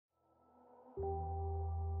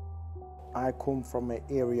I come from an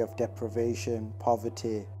area of deprivation,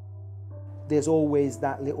 poverty. There's always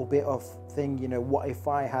that little bit of thing, you know, what if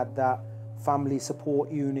I had that family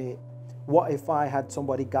support unit? What if I had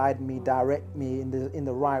somebody guide me, direct me in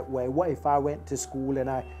the right way? What if I went to school and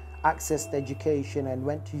I accessed education and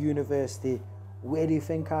went to university? Where do you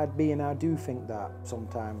think I'd be? And I do think that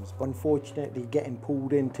sometimes. Unfortunately, getting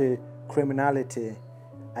pulled into criminality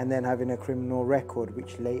and then having a criminal record,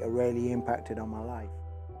 which later really impacted on my life.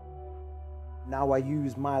 Now I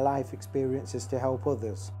use my life experiences to help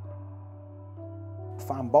others. I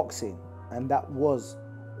found boxing, and that was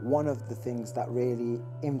one of the things that really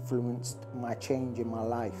influenced my change in my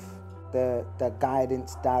life. The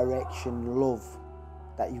guidance, direction, love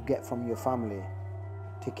that you get from your family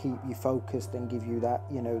to keep you focused and give you that,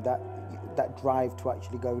 you know, that drive to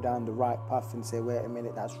actually go down the right path and say, wait a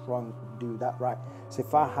minute, that's wrong, do that right. So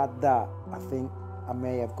if I had that, I think I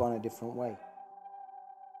may have gone a different way.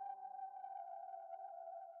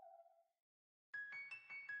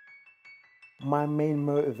 My main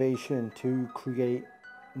motivation to create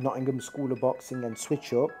Nottingham School of Boxing and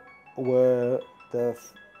Switch Up were the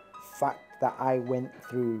fact that I went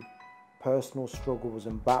through personal struggles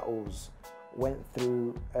and battles, went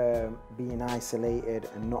through being isolated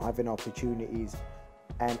and not having opportunities,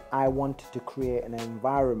 and I wanted to create an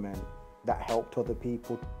environment that helped other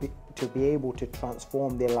people to be able to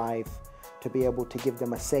transform their life, to be able to give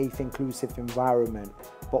them a safe, inclusive environment,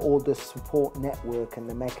 but all the support network and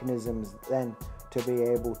the mechanisms then to be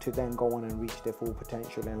able to then go on and reach their full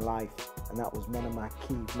potential in life. And that was one of my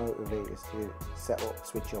key motivators to set up,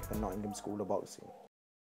 Switch Up, and Nottingham School of Boxing.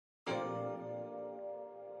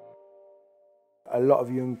 A lot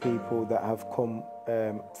of young people that have come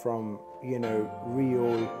from, you know,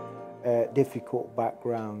 real difficult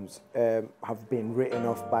backgrounds, have been written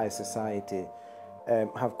off by society,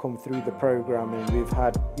 have come through the program, and we've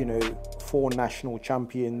had, you know, 4 national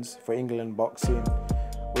champions for England boxing.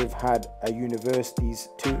 We've had a universities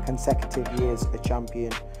 2 consecutive years a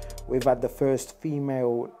champion. We've had the first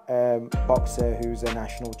female boxer who's a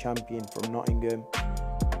national champion from Nottingham.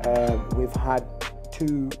 We've had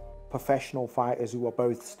 2 professional fighters who are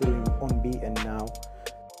both still unbeaten now.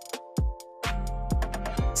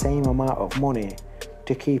 Same amount of money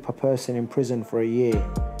to keep a person in prison for a year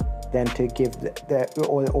than to give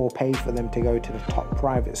or pay for them to go to the top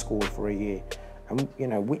private school for a year. And, you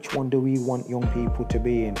know, which one do we want young people to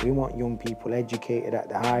be in? We want young people educated at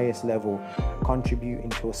the highest level, contributing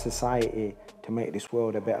to a society to make this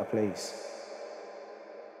world a better place.